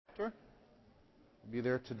be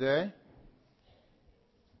there today.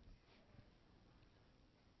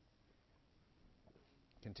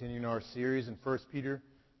 Continuing our series in 1 Peter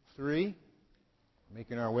 3,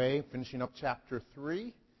 making our way, finishing up chapter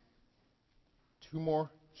 3. 2 more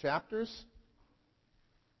chapters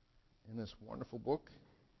in this wonderful book.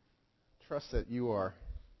 Trust that you are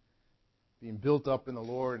being built up in the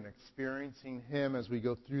Lord and experiencing Him as we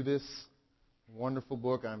go through this wonderful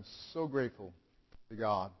book. I'm so grateful to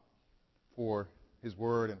God for His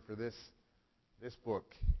Word and for this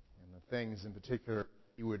book and the things in particular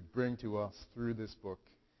He would bring to us through this book.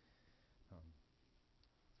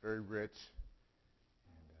 It's very rich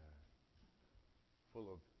and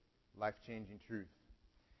full of life-changing truth.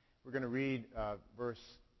 We're going to read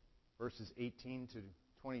verses 18 to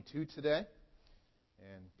 22 today.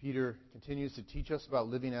 And Peter continues to teach us about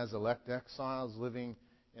living as elect exiles, living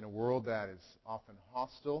in a world that is often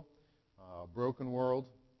hostile, a broken world.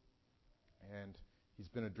 And he's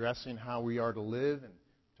been addressing how we are to live. And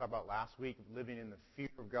we talked about last week living in the fear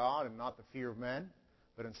of God and not the fear of men,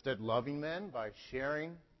 but instead loving men by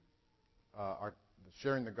sharing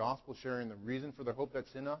the gospel, sharing the reason for the hope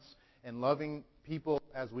that's in us, and loving people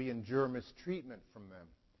as we endure mistreatment from them.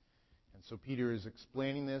 And so Peter is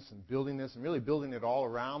explaining this and really building it all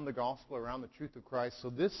around the gospel, around the truth of Christ. So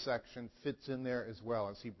this section fits in there as well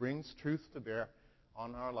as he brings truth to bear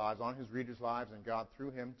on our lives, on his readers' lives, and God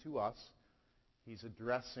through him to us. He's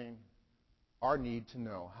addressing our need to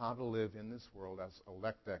know how to live in this world as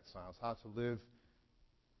elect exiles, how to live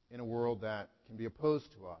in a world that can be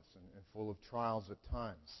opposed to us and full of trials at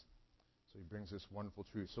times. So he brings this wonderful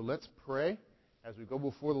truth. So let's pray as we go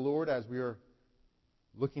before the Lord, as we are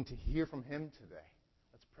looking to hear from Him today.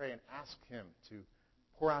 Let's pray and ask Him to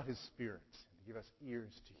pour out His Spirit and give us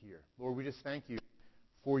ears to hear. Lord, we just thank You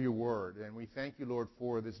for Your Word. And we thank You, Lord,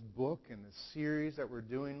 for this book and this series that we're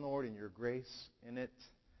doing, Lord, and Your grace in it.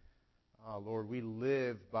 Lord, we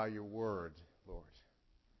live by Your Word, Lord.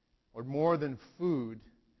 Lord, more than food,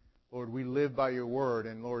 Lord, we live by Your Word.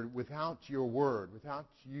 And Lord, without Your Word, without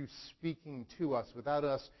You speaking to us, without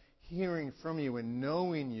us hearing from You and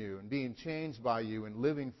knowing You and being changed by You and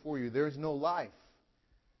living for You, there is no life.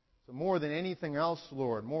 So more than anything else,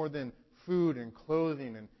 Lord, more than food and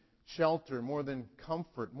clothing and shelter, more than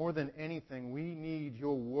comfort, more than anything, we need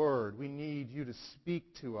Your Word. We need You to speak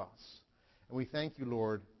to us. And we thank You,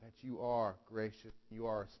 Lord, that You are gracious. You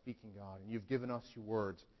are a speaking God, and You've given us Your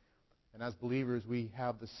words. And as believers, we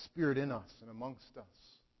have the Spirit in us and amongst us.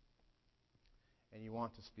 And You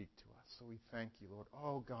want to speak to us. So we thank You, Lord.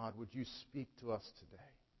 Oh, God, would You speak to us today?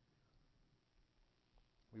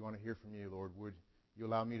 We want to hear from You, Lord. Would You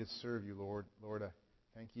allow me to serve You, Lord? Lord, I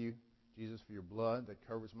thank You, Jesus, for Your blood that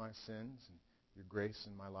covers my sins and Your grace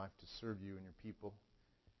in my life to serve You and Your people.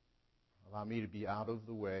 Allow me to be out of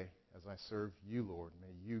the way as I serve You, Lord.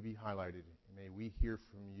 May You be highlighted. May we hear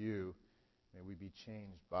from You. May we be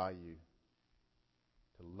changed by You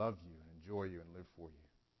to love You and enjoy You and live for You.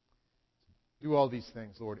 Do all these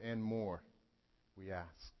things, Lord, and more, we ask.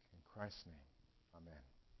 In Christ's name, amen.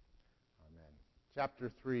 Amen.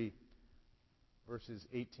 Chapter 3, verses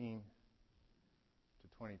 18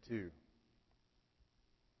 to 22.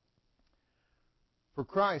 For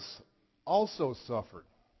Christ also suffered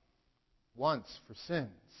once for sins,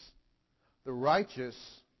 the righteous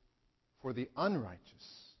for the unrighteous,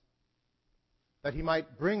 that He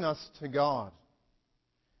might bring us to God,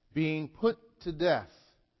 being put to death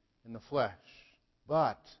in the flesh,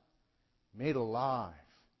 but made alive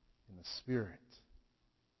in the Spirit,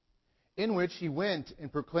 in which He went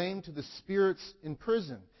and proclaimed to the spirits in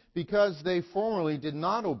prison, because they formerly did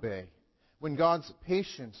not obey, when God's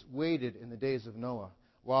patience waited in the days of Noah,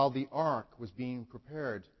 while the ark was being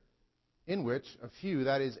prepared, in which a few,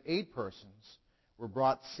 that is 8 persons, were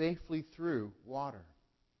brought safely through water.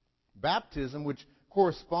 Baptism, which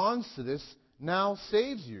corresponds to this, now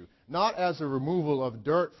saves you, not as a removal of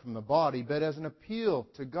dirt from the body, but as an appeal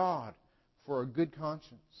to God for a good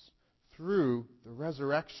conscience through the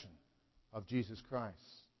resurrection of Jesus Christ,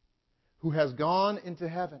 who has gone into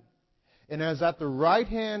heaven and is at the right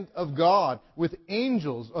hand of God, with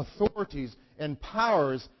angels, authorities, and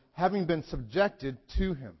powers having been subjected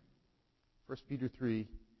to Him. 1 Peter 3,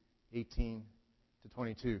 18 to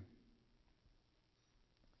 22.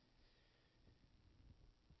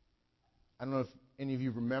 I don't know if any of you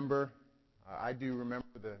remember. I do remember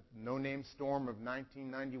the no-name storm of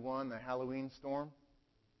 1991, the Halloween storm,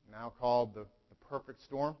 now called the perfect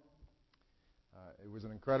storm. It was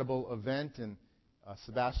an incredible event, and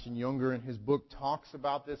Sebastian Junger in his book talks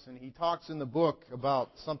about this, and he talks in the book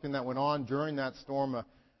about something that went on during that storm,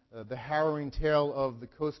 the harrowing tale of the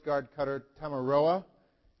Coast Guard cutter Tamaroa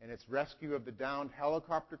and its rescue of the downed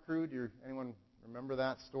helicopter crew. Anyone remember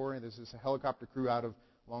that story? This is a helicopter crew out of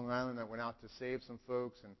Long Island that went out to save some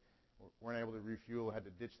folks and weren't able to refuel, had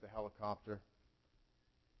to ditch the helicopter.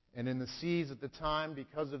 And in the seas at the time,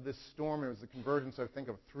 because of this storm, it was the convergence, I think,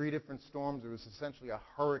 of 3 different storms. It was essentially a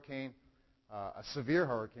hurricane, a severe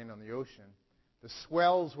hurricane on the ocean. The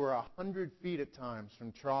swells were 100 feet at times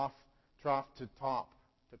from trough to top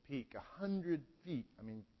to peak. 100 feet. I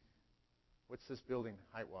mean, what's this building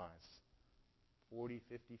height-wise? 40,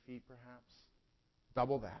 50 feet perhaps?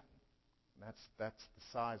 Double that. And that's the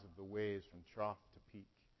size of the waves from trough to peak.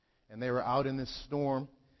 And they were out in this storm.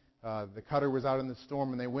 The cutter was out in the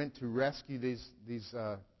storm, and they went to rescue these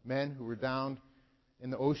men who were downed in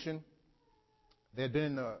the ocean. They had been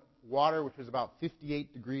in the water, which was about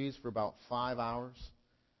 58 degrees, for about 5 hours.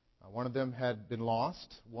 One of them had been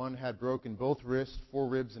lost. One had broken both wrists, 4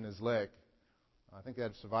 ribs in his leg. I think they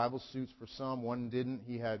had survival suits for some. One didn't.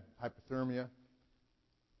 He had hypothermia.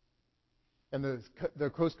 And the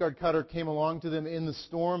Coast Guard cutter came along to them in the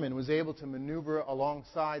storm and was able to maneuver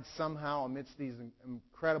alongside somehow amidst these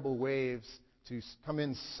incredible waves to come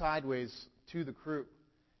in sideways to the crew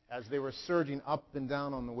as they were surging up and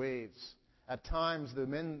down on the waves. At times, the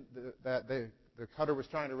men that the cutter was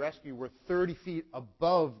trying to rescue were 30 feet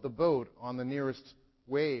above the boat on the nearest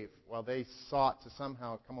wave while they sought to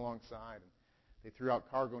somehow come alongside. And they threw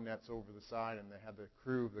out cargo nets over the side, and they had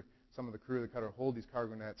some of the crew of the cutter hold these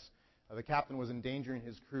cargo nets. The captain was endangering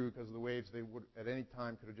his crew because of the waves. They would, at any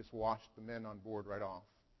time, could have just washed the men on board right off.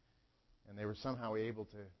 And they were somehow able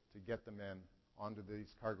to get the men onto these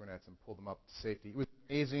cargo nets and pull them up to safety. It was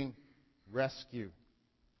an amazing rescue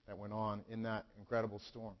that went on in that incredible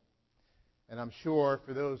storm. And I'm sure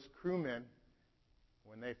for those crewmen,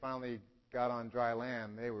 when they finally got on dry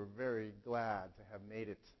land, they were very glad to have made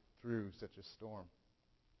it through such a storm.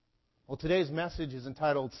 Well, today's message is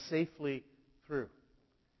entitled Safely Through.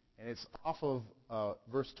 And it's off of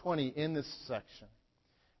verse 20 in this section,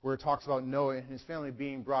 where it talks about Noah and his family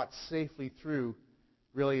being brought safely through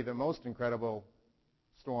really the most incredible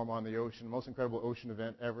storm on the ocean, most incredible ocean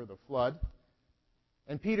event ever, the flood.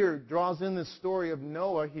 And Peter draws in this story of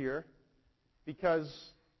Noah here because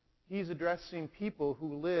he's addressing people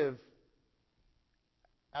who live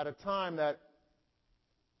at a time that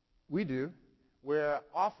we do, where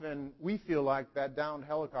often we feel like that downed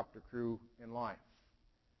helicopter crew in life.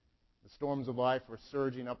 The storms of life are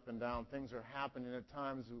surging up and down. Things are happening at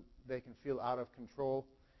times. They can feel out of control.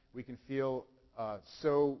 We can feel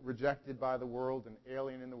so rejected by the world and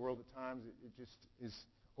alien in the world at times. It just is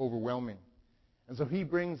overwhelming. And so he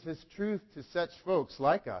brings this truth to such folks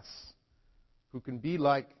like us who can be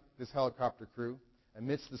like this helicopter crew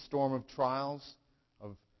amidst the storm of trials,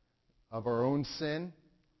 of our own sin,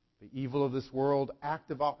 the evil of this world,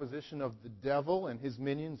 active opposition of the devil and his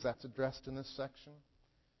minions. That's addressed in this section.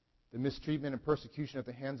 The mistreatment and persecution at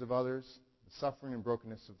the hands of others, the suffering and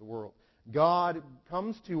brokenness of the world. God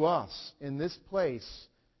comes to us in this place.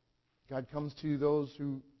 God comes to those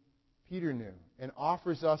who Peter knew and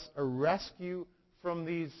offers us a rescue from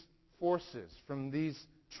these forces, from these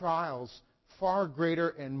trials, far greater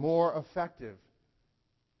and more effective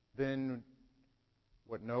than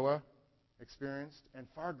what Noah experienced, and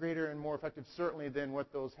far greater and more effective certainly than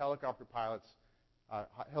what those helicopter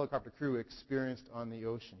crew experienced on the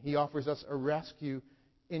ocean. He offers us a rescue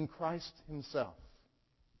in Christ himself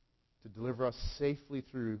to deliver us safely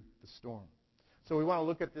through the storm. So we want to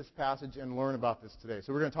look at this passage and learn about this today.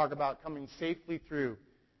 So we're going to talk about coming safely through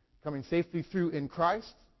in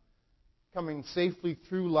Christ, coming safely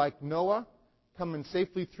through like Noah, coming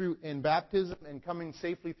safely through in baptism, and coming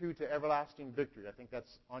safely through to everlasting victory. I think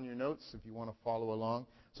that's on your notes if you want to follow along.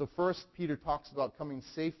 So first, Peter talks about coming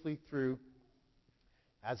safely through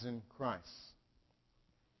as in Christ,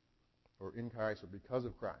 or in Christ, or because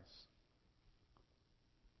of Christ.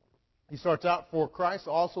 He starts out, for Christ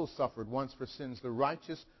also suffered once for sins, the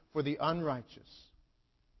righteous for the unrighteous.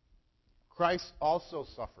 Christ also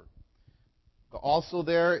suffered. The also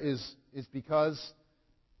there is because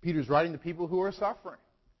Peter's writing to people who are suffering.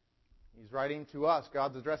 He's writing to us.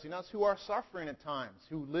 God's addressing us who are suffering at times,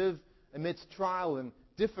 who live amidst trial and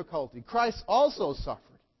difficulty. Christ also suffered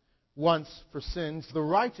once for sins, the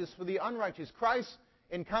righteous for the unrighteous. Christ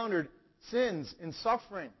encountered sins and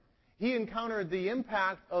suffering. He encountered the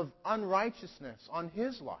impact of unrighteousness on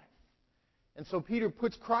his life. And so Peter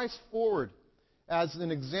puts Christ forward as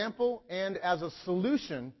an example and as a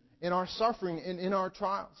solution in our suffering and in our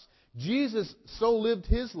trials. Jesus so lived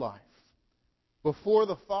his life before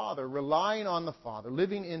the Father, relying on the Father,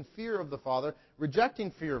 living in fear of the Father,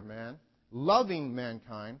 rejecting fear of man, loving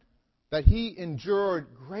mankind, that he endured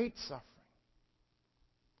great suffering.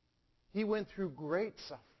 He went through great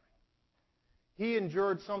suffering. He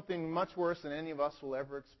endured something much worse than any of us will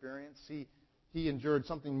ever experience. He endured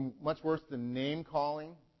something much worse than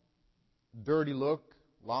name-calling, dirty look,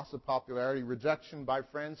 loss of popularity, rejection by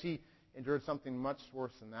friends. He endured something much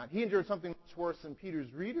worse than that. He endured something much worse than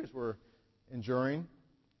Peter's readers were enduring,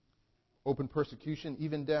 open persecution,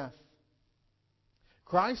 even death.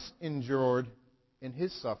 Christ endured in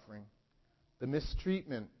his suffering the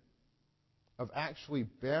mistreatment of actually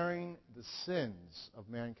bearing the sins of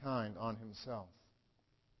mankind on himself.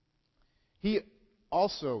 He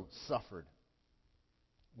also suffered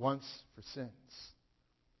once for sins.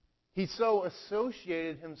 He so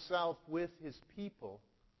associated himself with his people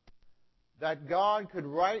that God could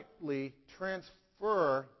rightly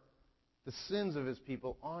transfer the sins of his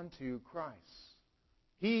people onto Christ.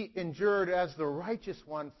 He endured as the righteous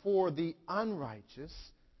one for the unrighteous,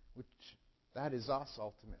 which that is us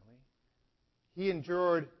ultimately. He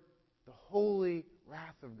endured the holy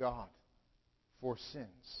wrath of God for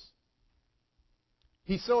sins.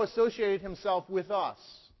 He so associated himself with us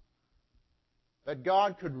that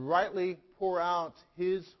God could rightly pour out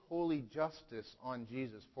his holy justice on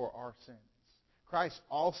Jesus for our sins. Christ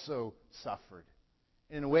also suffered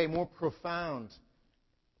in a way more profound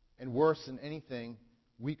and worse than anything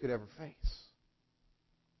we could ever face.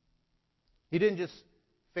 He didn't just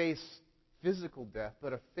face physical death,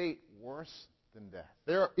 but a fate worse than death.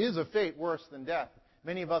 There is a fate worse than death.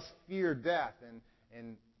 Many of us fear death,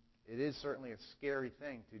 and it is certainly a scary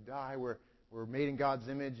thing to die. We're made in God's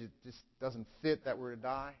image. It just doesn't fit that we're to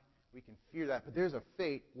die. We can fear that. But there's a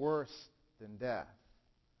fate worse than death.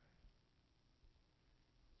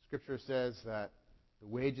 Scripture says that the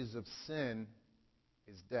wages of sin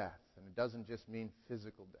is death. And it doesn't just mean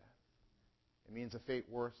physical death. It means a fate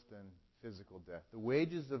worse than physical death. The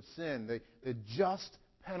wages of sin, the just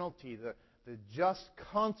penalty, the just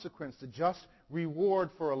consequence, the just reward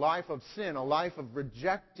for a life of sin, a life of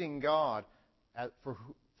rejecting God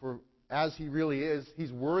for as He really is.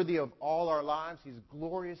 He's worthy of all our lives. He's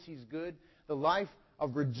glorious. He's good. The life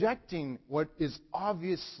of rejecting what is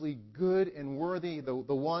obviously good and worthy, the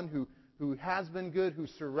one who has been good, who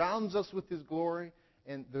surrounds us with His glory,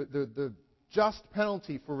 and the just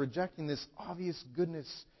penalty for rejecting this obvious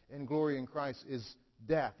goodness and glory in Christ is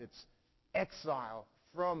death. It's exile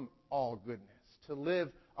from all goodness, to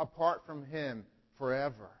live apart from Him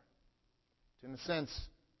forever, to, in a sense,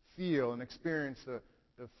 feel and experience the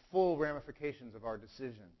full ramifications of our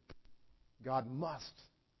decision. God must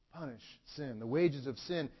punish sin. The wages of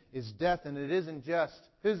sin is death, and it isn't just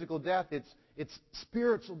physical death, it's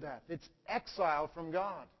spiritual death. It's exile from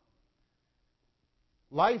God.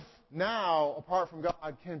 Life now, apart from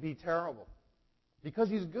God, can be terrible because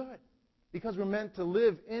He's good, because we're meant to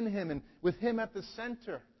live in Him and with Him at the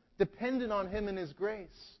center, dependent on Him and His grace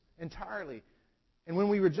entirely. And when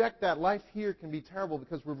we reject that, life here can be terrible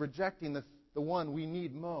because we're rejecting the one we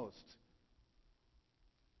need most.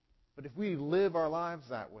 But if we live our lives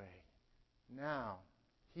that way, now,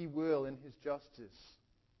 He will, in His justice,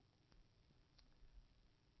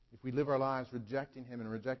 if we live our lives rejecting Him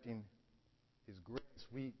and rejecting His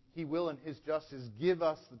grace, He will, in His justice, give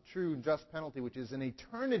us the true and just penalty, which is an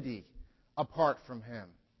eternity apart from Him.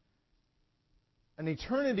 An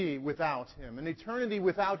eternity without Him. An eternity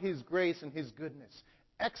without His grace and His goodness.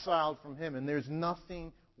 Exiled from Him. And there's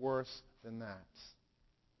nothing worse than that.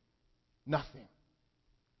 Nothing.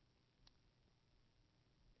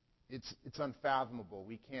 It's unfathomable.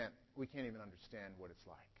 We can't even understand what it's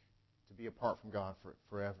like to be apart from God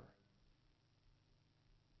forever.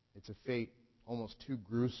 It's a fate almost too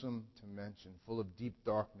gruesome to mention, full of deep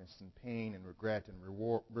darkness and pain and regret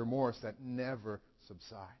and remorse that never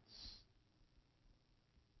subsides.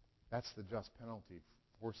 That's the just penalty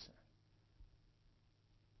for sin.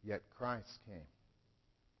 Yet Christ came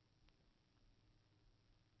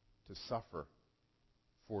to suffer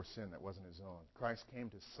for sin that wasn't His own. Christ came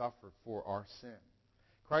to suffer for our sin.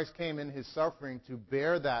 Christ came in His suffering to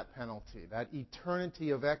bear that penalty, that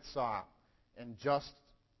eternity of exile and just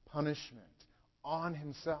punishment on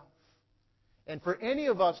Himself. And for any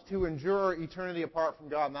of us to endure eternity apart from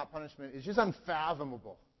God and that punishment is just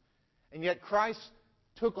unfathomable. And yet Christ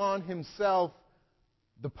took on Himself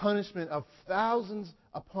the punishment of thousands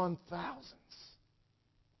upon thousands.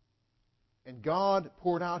 And God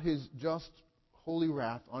poured out His just holy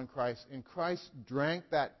wrath on Christ, and Christ drank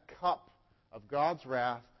that cup of God's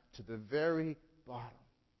wrath to the very bottom.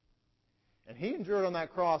 And He endured on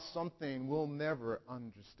that cross something we'll never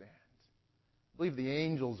understand. I believe the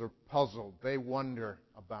angels are puzzled. They wonder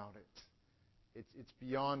about it. It's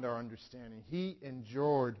beyond our understanding. He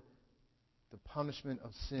endured the punishment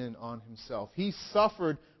of sin on Himself. He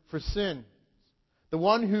suffered for sin. The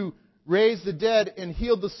one who raised the dead and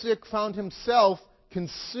healed the sick found himself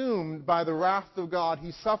consumed by the wrath of God.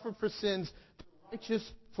 He suffered for sins, the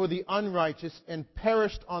righteous for the unrighteous, and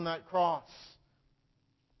perished on that cross.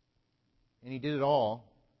 And he did it all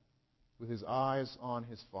with his eyes on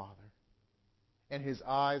his Father and his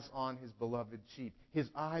eyes on his beloved sheep, his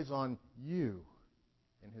eyes on you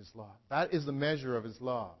in his love. That is the measure of his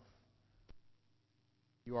love.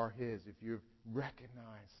 You are his if you've recognized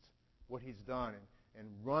what he's done and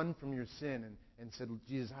run from your sin and said,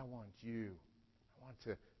 Jesus, I want you. I want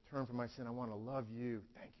to turn from my sin. I want to love you.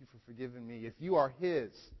 Thank you for forgiving me. If you are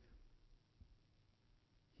his,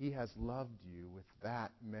 he has loved you with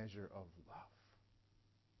that measure of love.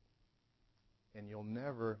 And you'll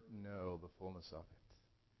never know the fullness of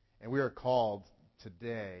it. And we are called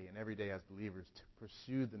today and every day as believers to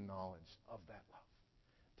pursue the knowledge of that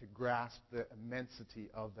love, to grasp the immensity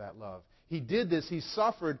of that love. He did this. He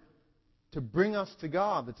suffered to bring us to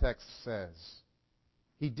God, the text says.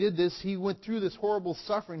 He did this. He went through this horrible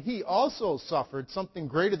suffering. He also suffered something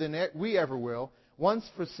greater than we ever will. Once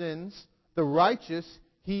for sins, the righteous,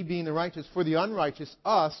 he being the righteous, for the unrighteous,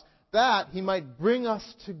 us, that he might bring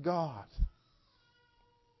us to God.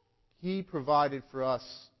 He provided for us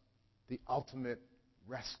the ultimate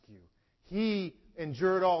rescue. He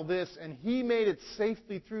endured all this, and he made it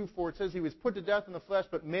safely through, for it says he was put to death in the flesh,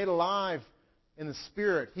 but made alive in the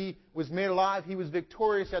Spirit. He was made alive. He was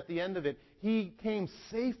victorious at the end of it. He came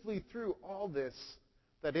safely through all this,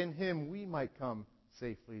 that in him we might come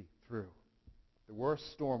safely through the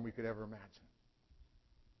worst storm we could ever imagine.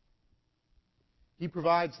 He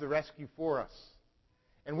provides the rescue for us.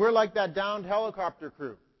 And we're like that downed helicopter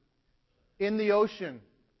crew in the ocean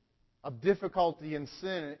of difficulty and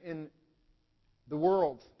sin in the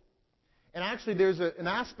world. And actually there's an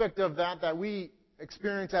aspect of that we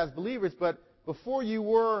experience as believers, but before you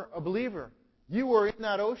were a believer, you were in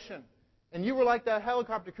that ocean. And you were like that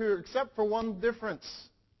helicopter crew, except for one difference.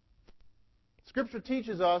 Scripture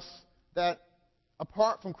teaches us that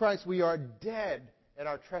apart from Christ, we are dead in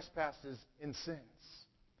our trespasses and sins.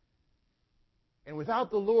 And without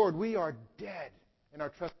the Lord, we are dead in our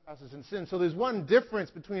trespasses and sins. So there's one difference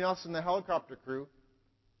between us and the helicopter crew.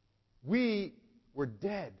 We were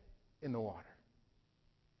dead in the water.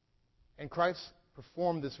 And Christ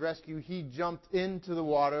performed this rescue. He jumped into the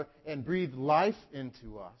water and breathed life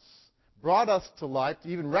into us, brought us to life, to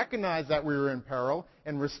even recognize that we were in peril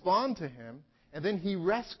and respond to him. And then he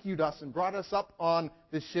rescued us and brought us up on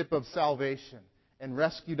the ship of salvation and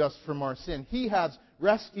rescued us from our sin. He has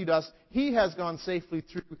rescued us. He has gone safely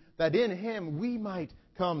through, that in him we might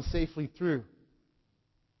come safely through.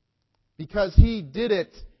 Because he did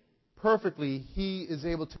it perfectly, he is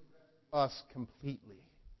able to rescue us completely.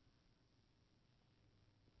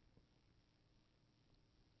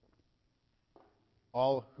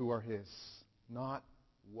 All who are his, not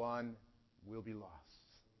one will be lost.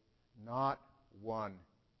 Not one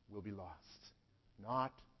will be lost.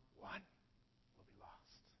 Not one will be lost.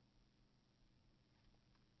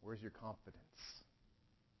 Where's your confidence?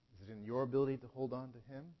 Is it in your ability to hold on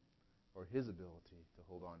to him or his ability to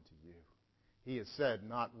hold on to you? He has said,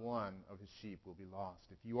 not one of his sheep will be lost.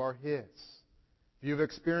 If you are his, if you've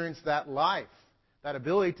experienced that life, that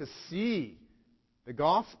ability to see the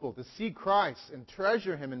gospel, to see Christ and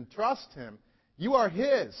treasure him and trust him, you are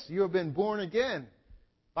his. You have been born again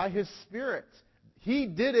by his Spirit. He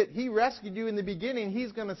did it. He rescued you in the beginning.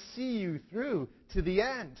 He's going to see you through to the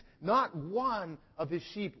end. Not one of his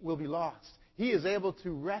sheep will be lost. He is able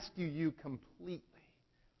to rescue you completely.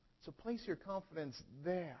 So place your confidence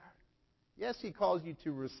there. Yes, he calls you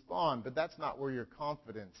to respond, but that's not where your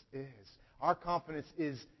confidence is. Our confidence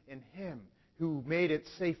is in him who made it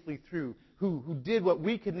safely through, who did what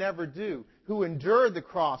we could never do, who endured the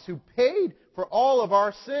cross, who paid for all of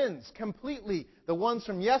our sins completely. The ones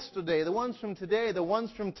from yesterday, the ones from today, the ones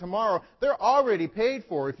from tomorrow, they're already paid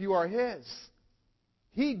for if you are his.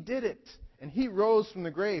 He did it, and he rose from the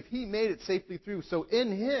grave. He made it safely through. So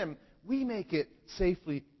in him, we make it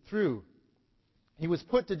safely through. He was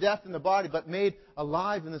put to death in the body, but made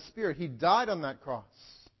alive in the Spirit. He died on that cross.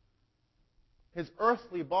 His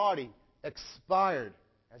earthly body expired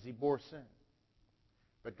as he bore sin.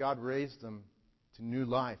 But God raised him to new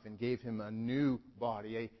life and gave him a new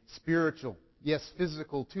body, a spiritual, yes,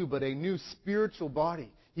 physical too, but a new spiritual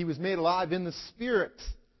body. He was made alive in the Spirit,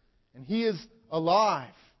 and he is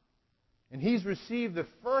alive. And he's received the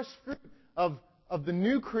first fruit of the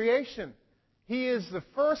new creation. He is the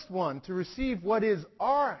first one to receive what is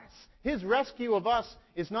ours. His rescue of us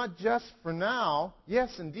is not just for now.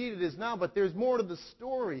 Yes, indeed it is now, but there's more to the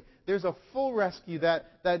story. there's a full rescue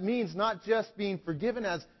that means not just being forgiven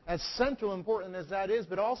as central important as that is,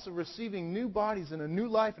 but also receiving new bodies and a new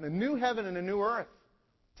life and a new heaven and a new earth.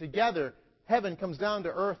 Together, heaven comes down to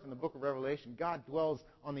earth in the book of Revelation. God dwells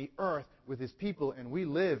on the earth with His people, and we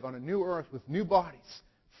live on a new earth with new bodies,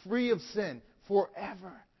 free of sin,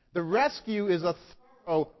 forever. The rescue is a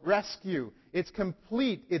thorough rescue. It's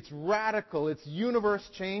complete, it's radical, it's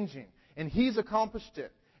universe-changing. And He's accomplished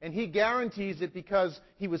it. And He guarantees it because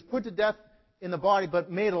He was put to death in the body,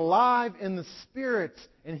 but made alive in the Spirit.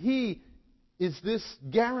 And He is this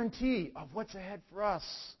guarantee of what's ahead for us.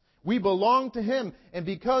 We belong to Him, and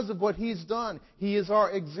because of what He's done, He is our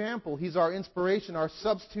example. He's our inspiration, our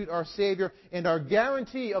substitute, our Savior, and our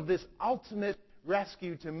guarantee of this ultimate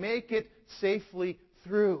rescue to make it safely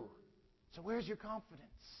through. So where's your confidence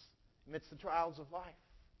amidst the trials of life?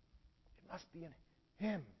 It must be in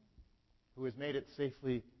Him who has made it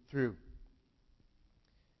safely through.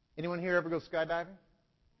 Anyone here ever go skydiving?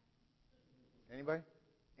 Anybody?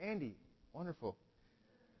 Andy, wonderful.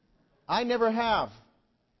 I never have,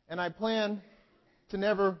 and I plan to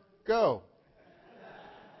never go.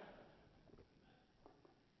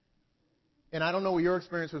 And I don't know what your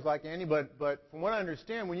experience was like, Andy, but from what I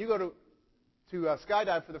understand, when you go to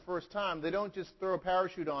skydive for the first time, they don't just throw a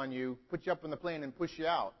parachute on you, put you up in the plane, and push you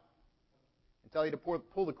out and tell you to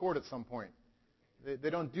pull the cord at some point.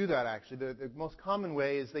 They don't do that, actually. The most common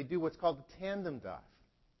way is they do what's called a tandem dive.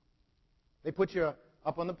 They put you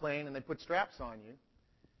up on the plane, and they put straps on you.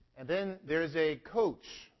 And then there's a coach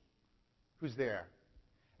who's there.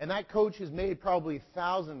 And that coach has made probably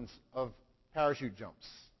thousands of parachute jumps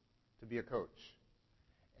to be a coach.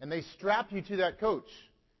 And they strap you to that coach.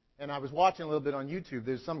 And I was watching a little bit on YouTube.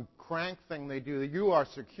 There's some crank thing they do. You are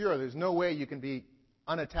secure. There's no way you can be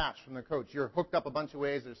unattached from the coach. You're hooked up a bunch of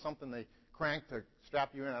ways. There's something they crank to strap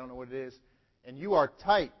you in. I don't know what it is. And you are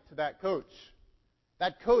tight to that coach.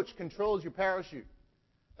 That coach controls your parachute.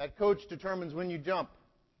 That coach determines when you jump.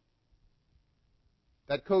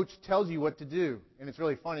 That coach tells you what to do. And it's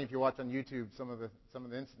really funny if you watch on YouTube some of the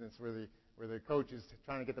incidents where the coach is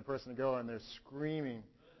trying to get the person to go and they're screaming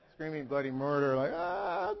bloody murder, like,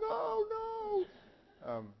 no.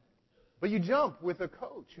 But you jump with a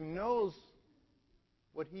coach who knows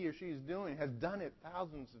what he or she is doing, has done it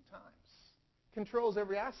thousands of times, controls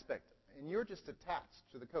every aspect, and you're just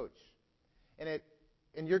attached to the coach.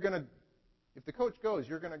 And you're going to, if the coach goes,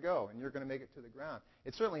 you're going to go, and you're going to make it to the ground.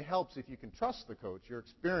 It certainly helps if you can trust the coach. Your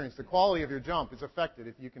experience, the quality of your jump is affected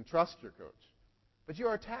if you can trust your coach. But you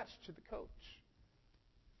are attached to the coach.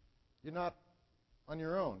 You're not on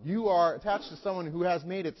your own. You are attached to someone who has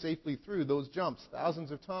made it safely through those jumps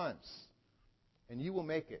thousands of times. And you will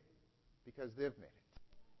make it because they've made it.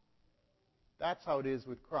 That's how it is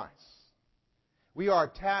with Christ. We are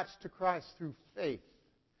attached to Christ through faith.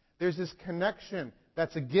 There's this connection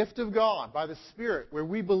that's a gift of God by the Spirit where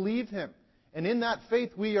we believe Him. And in that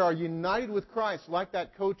faith we are united with Christ like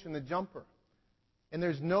that coach and the jumper. And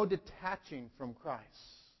there's no detaching from Christ.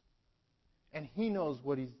 And He knows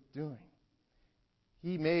what He's doing.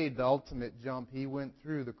 He made the ultimate jump. He went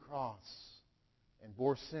through the cross and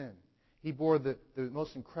bore sin. He bore the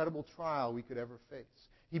most incredible trial we could ever face.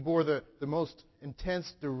 He bore the most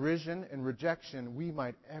intense derision and rejection we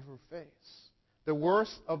might ever face. The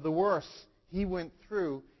worst of the worst He went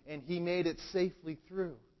through, and He made it safely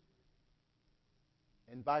through.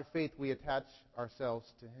 And by faith we attach ourselves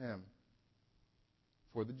to Him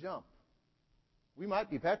for the jump. We might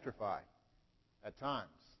be petrified at times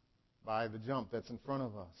by the jump that's in front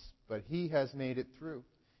of us. But He has made it through.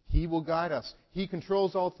 He will guide us. He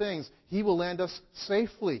controls all things. He will land us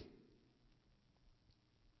safely.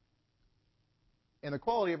 And the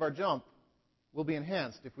quality of our jump will be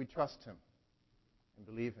enhanced if we trust Him and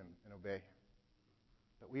believe Him and obey Him.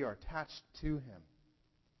 But we are attached to Him.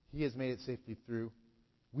 He has made it safely through.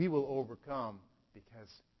 We will overcome because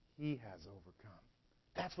He has overcome.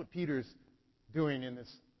 That's what Peter's doing in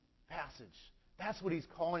this passage. That's what he's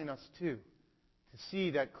calling us to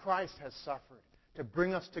see that Christ has suffered, to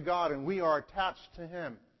bring us to God, and we are attached to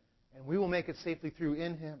Him, and we will make it safely through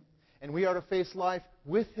in Him. And we are to face life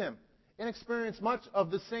with Him and experience much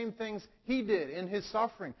of the same things He did in His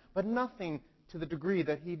suffering, but nothing to the degree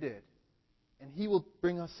that He did. And He will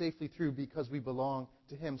bring us safely through because we belong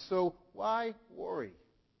to Him. So why worry?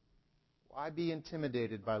 Why be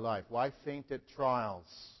intimidated by life? Why faint at trials,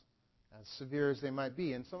 as severe as they might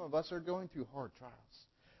be? And some of us are going through hard trials.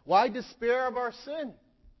 Why despair of our sin?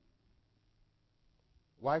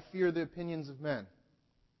 Why fear the opinions of men?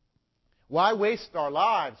 Why waste our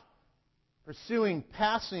lives pursuing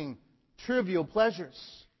passing, trivial pleasures?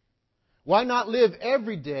 Why not live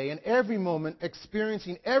every day and every moment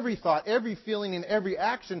experiencing every thought, every feeling, and every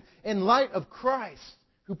action in light of Christ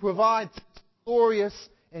who provides glorious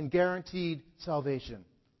and guaranteed salvation?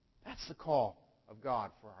 That's the call of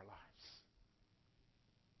God for our lives.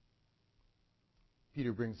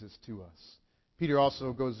 Peter brings this to us. Peter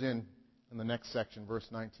also goes in the next section, verse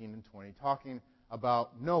 19 and 20, talking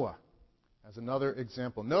about Noah as another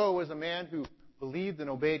example. Noah was a man who believed and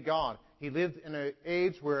obeyed God. He lived in an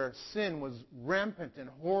age where sin was rampant and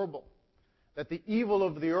horrible, that the evil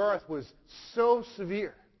of the earth was so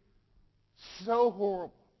severe, so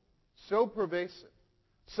horrible, so pervasive,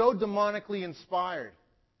 so demonically inspired,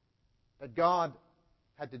 that God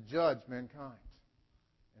had to judge mankind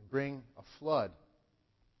and bring a flood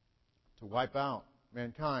to wipe out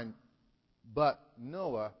mankind. But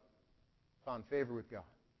Noah found favor with God.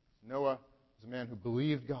 Noah was a man who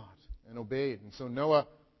believed God and obeyed. And so Noah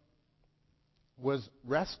was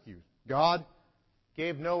rescued. God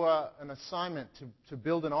gave Noah an assignment to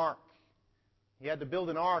build an ark. He had to build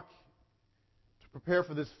an ark to prepare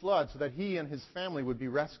for this flood so that he and his family would be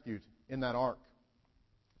rescued in that ark.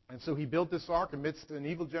 And so he built this ark amidst an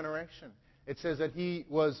evil generation. It says that he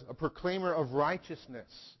was a proclaimer of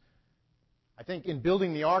righteousness. I think in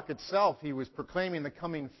building the ark itself, he was proclaiming the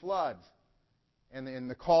coming flood and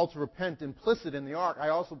the call to repent implicit in the ark.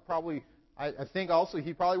 I think also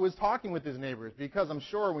he probably was talking with his neighbors, because I'm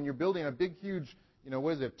sure when you're building a big, huge,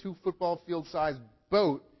 2 football field sized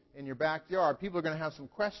boat in your backyard, people are going to have some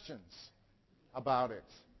questions about it.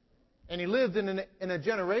 And he lived in a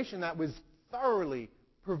generation that was thoroughly,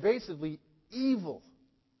 pervasively evil.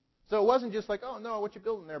 So it wasn't just like, oh, no, what you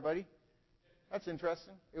building there, buddy? That's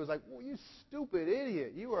interesting. It was like, well, you stupid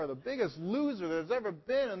idiot. You are the biggest loser there's ever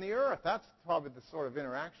been on the earth. That's probably the sort of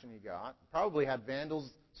interaction he got. Probably had vandals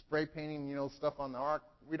spray painting, stuff on the ark.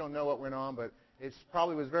 We don't know what went on, but it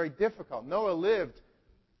probably was very difficult. Noah lived.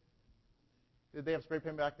 Did they have spray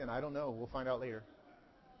paint back then? I don't know. We'll find out later.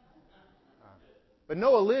 But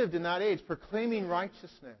Noah lived in that age, proclaiming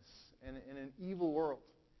righteousness in an evil world.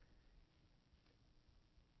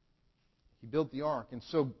 He built the ark. And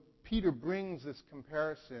so Peter brings this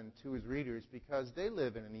comparison to his readers because they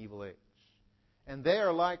live in an evil age. And they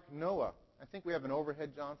are like Noah. I think we have an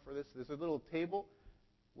overhead, John, for this. There's a little table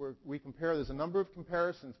where we compare. There's a number of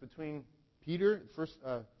comparisons between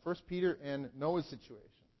First Peter and Noah's situation.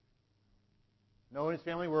 Noah and his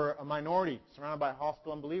family were a minority surrounded by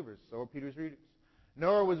hostile unbelievers. So were Peter's readers.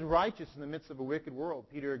 Noah was righteous in the midst of a wicked world.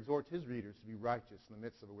 Peter exhorts his readers to be righteous in the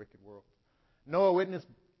midst of a wicked world. Noah witnessed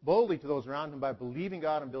boldly to those around him by believing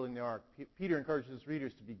God and building the ark. Peter encourages his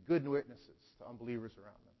readers to be good witnesses to unbelievers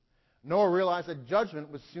around them. Noah realized that judgment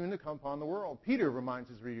was soon to come upon the world. Peter reminds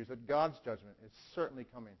his readers that God's judgment is certainly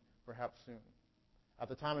coming, perhaps soon. At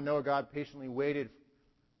the time of Noah, God patiently waited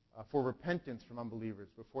for repentance from unbelievers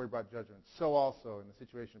before he brought judgment. So also in the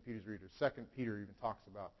situation of Peter's readers. 2 Peter even talks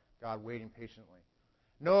about God waiting patiently.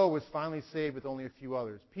 Noah was finally saved with only a few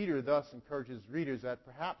others. Peter thus encourages readers that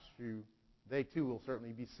perhaps they too will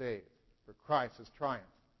certainly be saved, for Christ has triumphed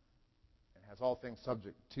and has all things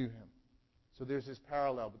subject to him. So there's this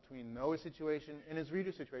parallel between Noah's situation and his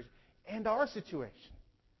reader's situation and our situation.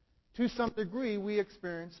 To some degree, we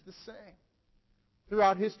experience the same.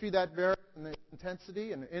 Throughout history, that varies in the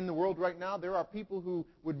intensity, and in the world right now, there are people who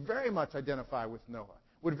would very much identify with Noah,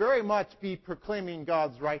 would very much be proclaiming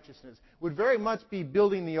God's righteousness, would very much be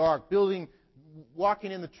building the ark,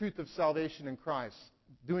 walking in the truth of salvation in Christ,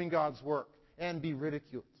 doing God's work, and be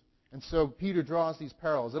ridiculed. And so Peter draws these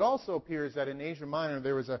parallels. It also appears that in Asia Minor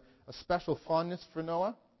there was a special fondness for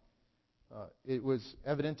Noah. It was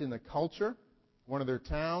evident in the culture. One of their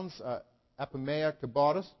towns, Apamea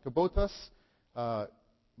Kabotas,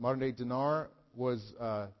 modern-day Dinar, was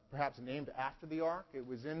perhaps named after the ark. It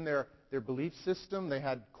was in their belief system. They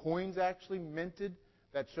had coins actually minted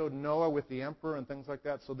that showed Noah with the emperor and things like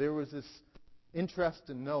that. So there was this interest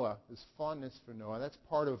in Noah, this fondness for Noah. That's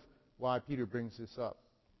part of why Peter brings this up.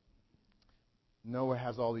 Noah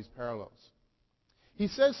has all these parallels. He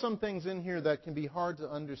says some things in here that can be hard to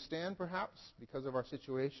understand, perhaps, because of our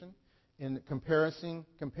situation, in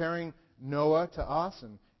comparing Noah to us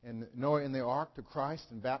and Noah in the ark to Christ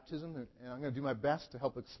and baptism. And I'm going to do my best to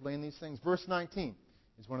help explain these things. Verse 19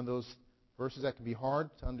 is one of those verses that can be hard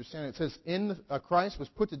to understand. It says, Christ was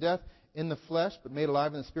put to death in the flesh, but made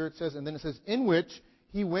alive in the spirit, says. And then it says, in which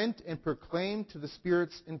he went and proclaimed to the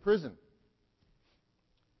spirits in prison.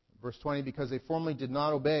 Verse 20, because they formerly did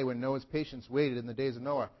not obey when Noah's patience waited in the days of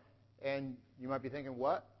Noah. And you might be thinking,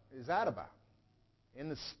 what is that about? In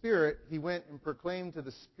the Spirit, he went and proclaimed to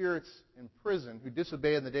the spirits in prison who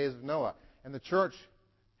disobeyed in the days of Noah. And the church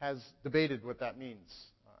has debated what that means.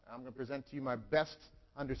 I'm going to present to you my best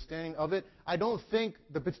understanding of it. I don't think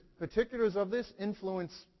the particulars of this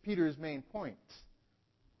influence Peter's main point.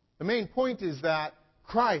 The main point is that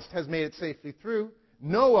Christ has made it safely through.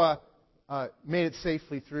 Noah made it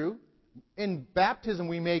safely through. In baptism,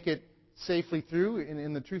 we make it safely through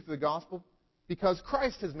in the truth of the gospel because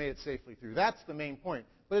Christ has made it safely through. That's the main point.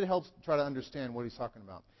 But it helps to try to understand what he's talking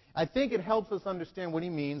about. I think it helps us understand what he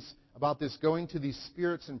means about this going to these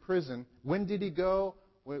spirits in prison. When did he go?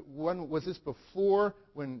 When was this before?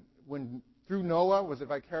 When through Noah? Was it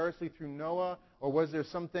vicariously through Noah? Or was there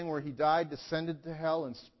something where he died, descended to hell,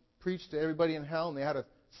 and preached to everybody in hell, and they had a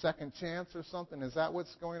second chance or something? Is that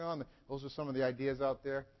what's going on? Those are some of the ideas out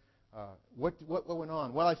there. What went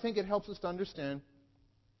on? Well, I think it helps us to understand,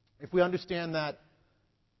 if we understand that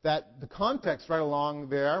the context right around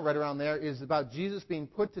there, is about Jesus being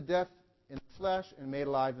put to death in the flesh and made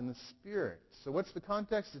alive in the spirit. So what's the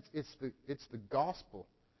context? It's the gospel.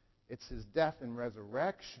 It's his death and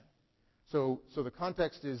resurrection. So the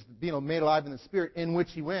context is being made alive in the spirit in which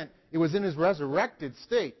he went. It was in his resurrected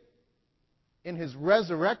state. In his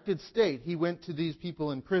resurrected state, he went to these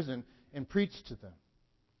people in prison and preached to them.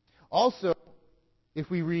 Also, if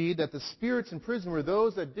we read that the spirits in prison were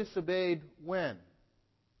those that disobeyed when?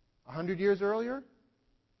 100 years earlier?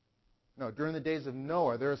 No, during the days of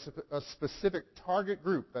Noah. There's a specific target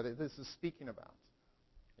group that this is speaking about.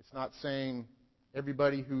 It's not saying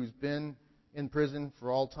everybody who's been in prison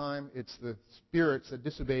for all time. It's the spirits that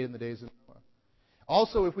disobeyed in the days of Noah.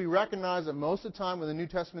 Also, if we recognize that most of the time when the New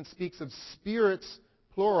Testament speaks of spirits,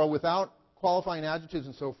 plural, without qualifying adjectives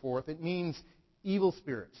and so forth, it means evil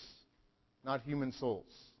spirits, not human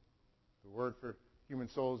souls. The word for human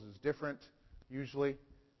souls is different, usually.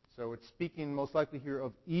 So it's speaking most likely here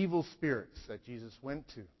of evil spirits that Jesus went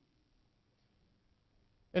to.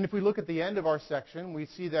 And if we look at the end of our section, we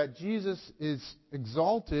see that Jesus is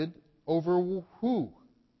exalted over who?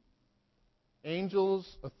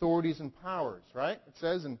 Angels, authorities, and powers, right? It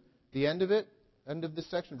says in the end of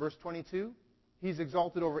this section, verse 22, he's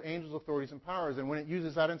exalted over angels, authorities, and powers. And when it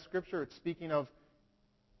uses that in Scripture, it's speaking of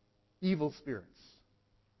evil spirits.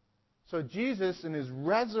 So Jesus, in his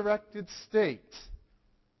resurrected state,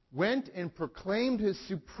 went and proclaimed his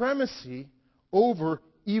supremacy over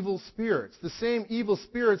evil spirits. The same evil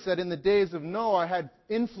spirits that in the days of Noah had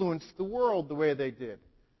influenced the world the way they did.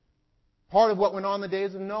 Part of what went on in the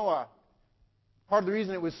days of Noah, part of the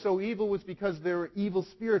reason it was so evil was because there were evil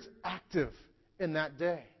spirits active in that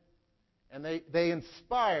day. And they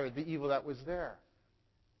inspired the evil that was there.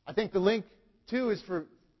 I think the link, too, is for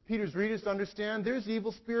Peter's readers to understand there's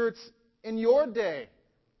evil spirits in your day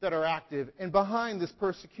that are active and behind this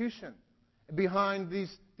persecution, behind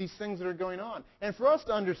these things that are going on. And for us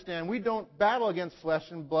to understand, we don't battle against flesh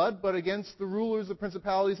and blood, but against the rulers, the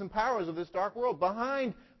principalities, and powers of this dark world.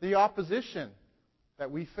 Behind the opposition that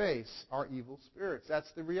we face are evil spirits.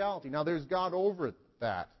 That's the reality. Now, there's God over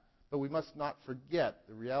that, but we must not forget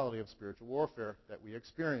the reality of spiritual warfare that we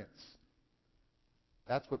experience.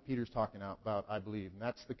 That's what Peter's talking about, I believe, and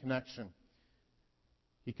that's the connection.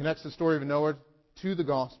 He connects the story of Noah to the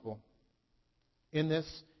gospel in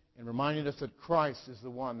this and reminding us that Christ is the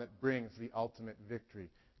one that brings the ultimate victory.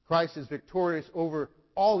 Christ is victorious over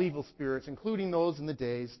all evil spirits, including those in the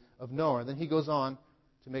days of Noah. And then he goes on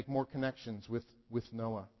to make more connections with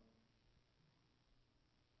Noah.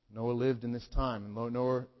 Noah lived in this time, and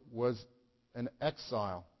Noah was an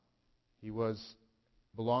exile. He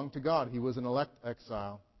belonged to God. He was an elect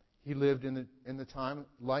exile. He lived in the time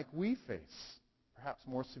like we face, perhaps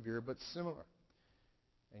more severe but similar.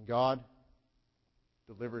 And God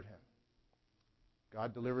delivered him.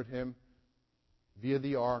 God delivered him via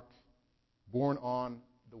the ark, borne on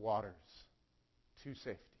the waters, to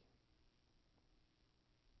safety.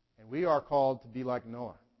 And we are called to be like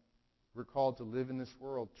Noah. We're called to live in this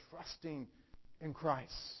world trusting in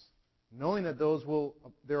Christ, knowing that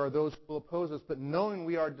there are those who will oppose us, but knowing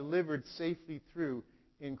we are delivered safely through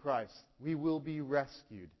in Christ. We will be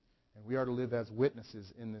rescued, and we are to live as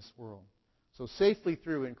witnesses in this world. So safely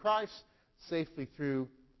through in Christ, safely through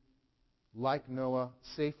like Noah,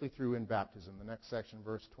 safely through in baptism. The next section,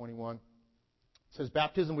 verse 21, says,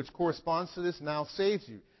 baptism which corresponds to this now saves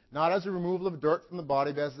you, not as a removal of dirt from the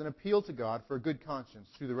body, but as an appeal to God for a good conscience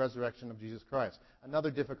through the resurrection of Jesus Christ.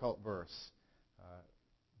 Another difficult verse.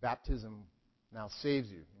 Baptism now saves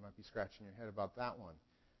you. You might be scratching your head about that one.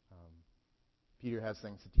 Peter has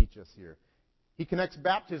things to teach us here. He connects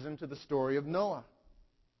baptism to the story of Noah.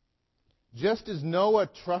 Just as Noah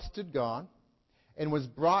trusted God and was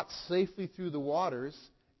brought safely through the waters,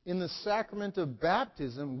 in the sacrament of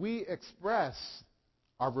baptism, we express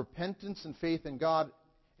our repentance and faith in God,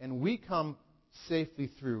 and we come safely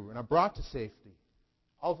through and are brought to safety,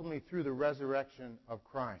 ultimately through the resurrection of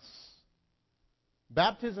Christ.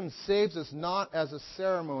 Baptism saves us not as a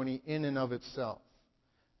ceremony in and of itself,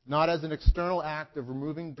 not as an external act of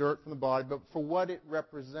removing dirt from the body, but for what it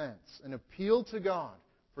represents, an appeal to God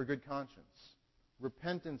for good conscience,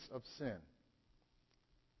 repentance of sin.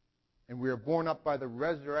 And we are borne up by the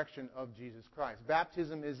resurrection of Jesus Christ.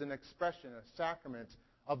 Baptism is an expression, a sacrament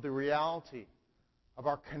of the reality of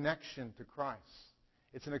our connection to Christ.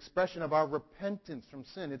 It's an expression of our repentance from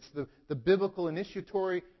sin. It's the biblical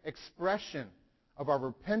initiatory expression of our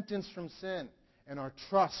repentance from sin and our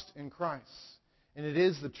trust in Christ. And it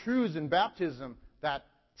is the truths in baptism that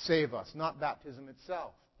save us, not baptism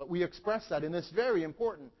itself. But we express that in this very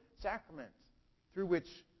important sacrament through which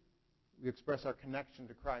we express our connection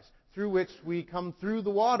to Christ, through which we come through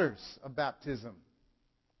the waters of baptism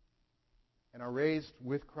and are raised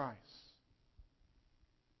with Christ.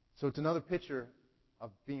 So it's another picture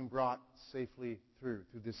of being brought safely through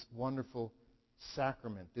this wonderful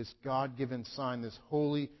sacrament, this God-given sign, this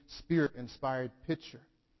Holy Spirit-inspired picture.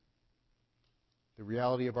 The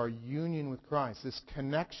reality of our union with Christ, this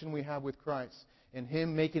connection we have with Christ, and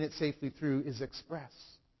Him making it safely through is expressed.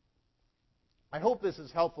 I hope this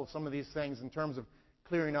is helpful, some of these things, in terms of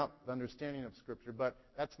clearing up the understanding of Scripture, but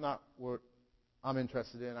that's not what I'm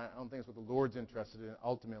interested in. I don't think it's what the Lord's interested in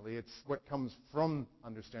ultimately. It's what comes from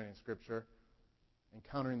understanding Scripture,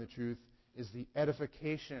 encountering the truth, is the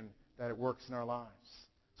edification that it works in our lives.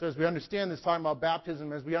 So as we understand this, talking about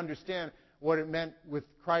baptism, as we understand what it meant with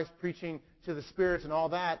Christ preaching to the spirits and all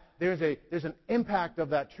that, there's an impact of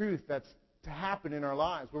that truth that's to happen in our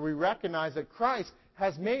lives, where we recognize that Christ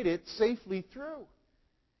has made it safely through,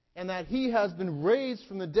 and that He has been raised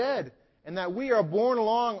from the dead, and that we are borne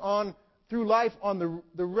along through life on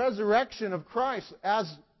the resurrection of Christ.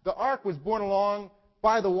 As the ark was borne along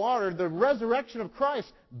by the water, the resurrection of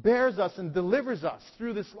Christ bears us and delivers us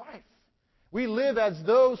through this life. We live as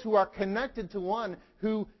those who are connected to one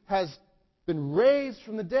who has been raised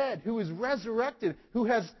from the dead, who is resurrected, who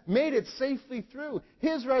has made it safely through.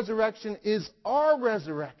 His resurrection is our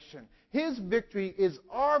resurrection. His victory is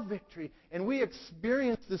our victory. And we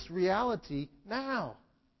experience this reality now.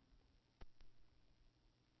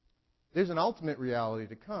 There's an ultimate reality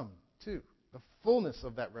to come, too. The fullness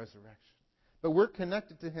of that resurrection. But we're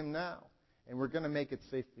connected to Him now, and we're going to make it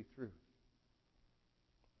safely through.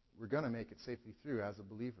 We're going to make it safely through as a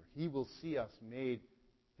believer. He will see us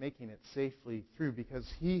making it safely through because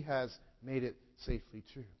He has made it safely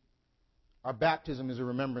through. Our baptism is a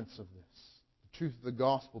remembrance of this. The truth of the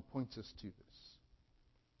gospel points us to this.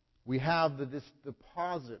 We have this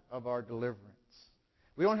deposit of our deliverance.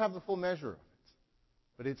 We don't have the full measure of it,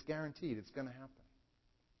 but it's guaranteed. It's going to happen.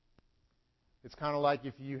 It's kind of like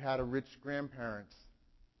if you had a rich grandparent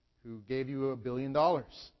who gave you $1 billion.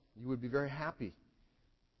 You would be very happy.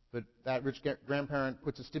 But that rich grandparent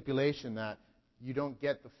puts a stipulation that you don't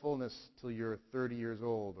get the fullness till you're 30 years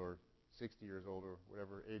old or 60 years old or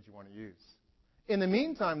whatever age you want to use. In the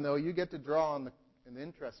meantime, though, you get to draw on the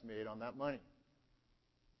interest made on that money.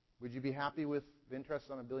 Would you be happy with the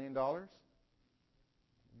interest on $1 billion? It'd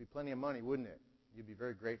be plenty of money, wouldn't it? You'd be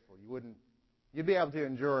very grateful. You'd be able to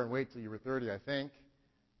endure and wait till you were 30, I think,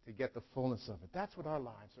 to get the fullness of it. That's what our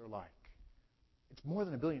lives are like. It's more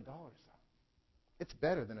than $1 billion, though. It's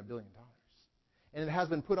better than $1 billion. And it has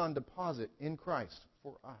been put on deposit in Christ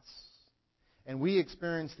for us. And we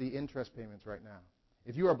experience the interest payments right now.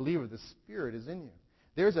 If you are a believer, the Spirit is in you.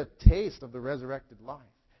 There's a taste of the resurrected life.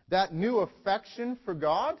 That new affection for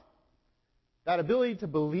God, that ability to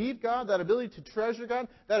believe God, that ability to treasure God,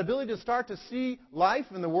 that ability to start to see life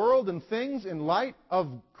in the world and things in light of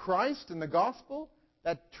Christ and the gospel,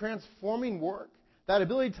 that transforming work, that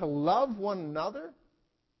ability to love one another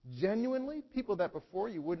genuinely, people that before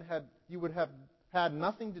you would have had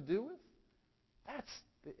nothing to do with. That's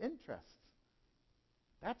the interest.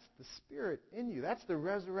 That's the Spirit in you. That's the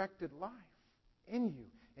resurrected life in you.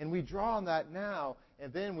 And we draw on that now,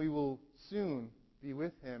 and then we will soon be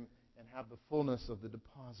with Him and have the fullness of the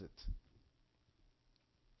deposit.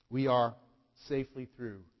 We are safely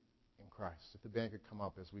through in Christ. If the band could come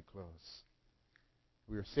up as we close.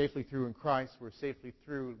 We are safely through in Christ. We're safely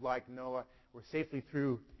through like Noah. We're safely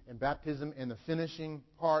through in baptism. And the finishing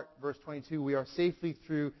part, verse 22, we are safely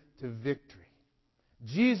through to victory.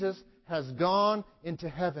 Jesus has gone into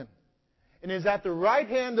heaven and is at the right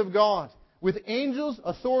hand of God, with angels,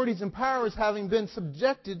 authorities, and powers having been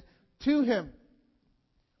subjected to Him.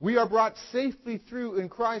 We are brought safely through in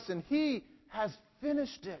Christ, and He has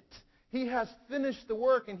finished it. He has finished the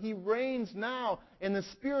work, and He reigns now. And the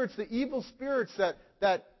spirits, the evil spirits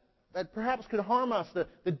that that perhaps could harm us,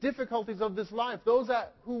 the difficulties of this life, those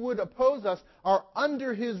who would oppose us, are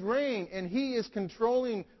under His reign, and He is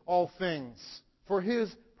controlling all things for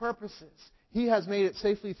His purposes. He has made it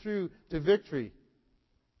safely through to victory,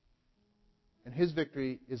 and His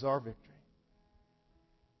victory is our victory.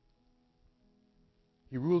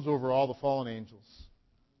 He rules over all the fallen angels,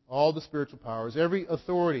 all the spiritual powers, every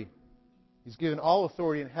authority. He's given all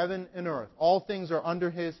authority in heaven and earth. All things are under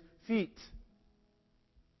His feet.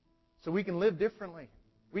 So we can live differently.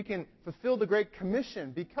 We can fulfill the Great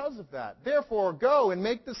Commission because of that. Therefore, go and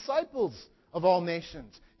make disciples of all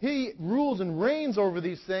nations. He rules and reigns over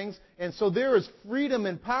these things, and so there is freedom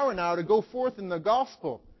and power now to go forth in the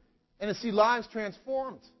gospel and to see lives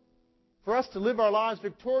transformed. For us to live our lives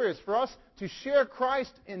victorious, for us to share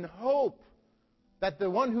Christ in hope that the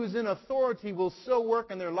one who is in authority will so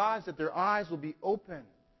work in their lives that their eyes will be open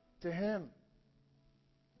to Him.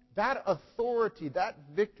 That authority, that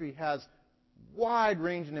victory has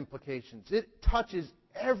wide-ranging implications. It touches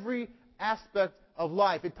every aspect of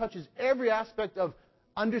life. It touches every aspect of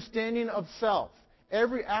understanding of self,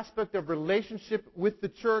 every aspect of relationship with the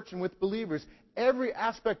church and with believers, every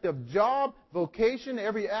aspect of job, vocation,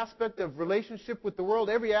 every aspect of relationship with the world,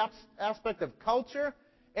 every aspect of culture,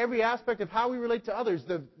 every aspect of how we relate to others.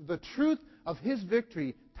 The truth of His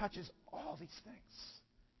victory touches all these things,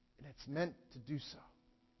 and it's meant to do so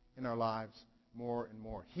in our lives more and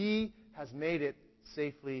more. He has made it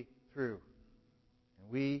safely through,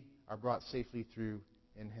 and we are brought safely through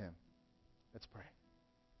in Him. Let's pray.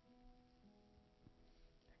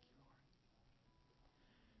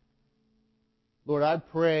 Lord, I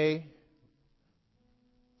pray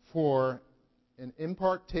for an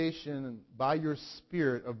impartation by your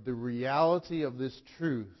Spirit of the reality of this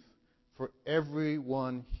truth for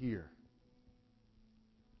everyone here.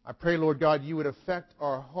 I pray, Lord God, you would affect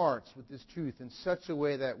our hearts with this truth in such a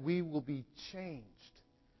way that we will be changed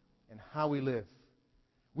in how we live.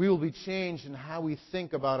 We will be changed in how we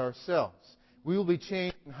think about ourselves. We will be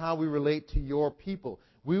changed in how we relate to your people.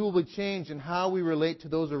 We will be changed in how we relate to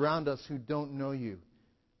those around us who don't know you.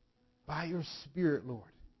 By your Spirit, Lord,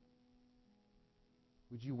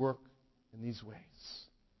 would you work in these ways?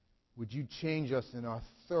 Would you change us in our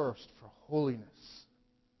thirst for holiness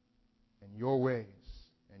and your ways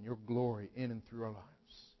and your glory in and through our lives?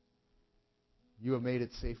 You have made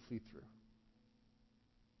it safely through.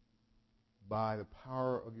 By the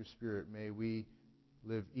power of your Spirit, may we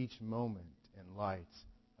live each moment in light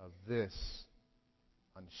of this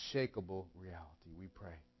unshakable reality, we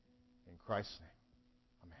pray. In Christ's name.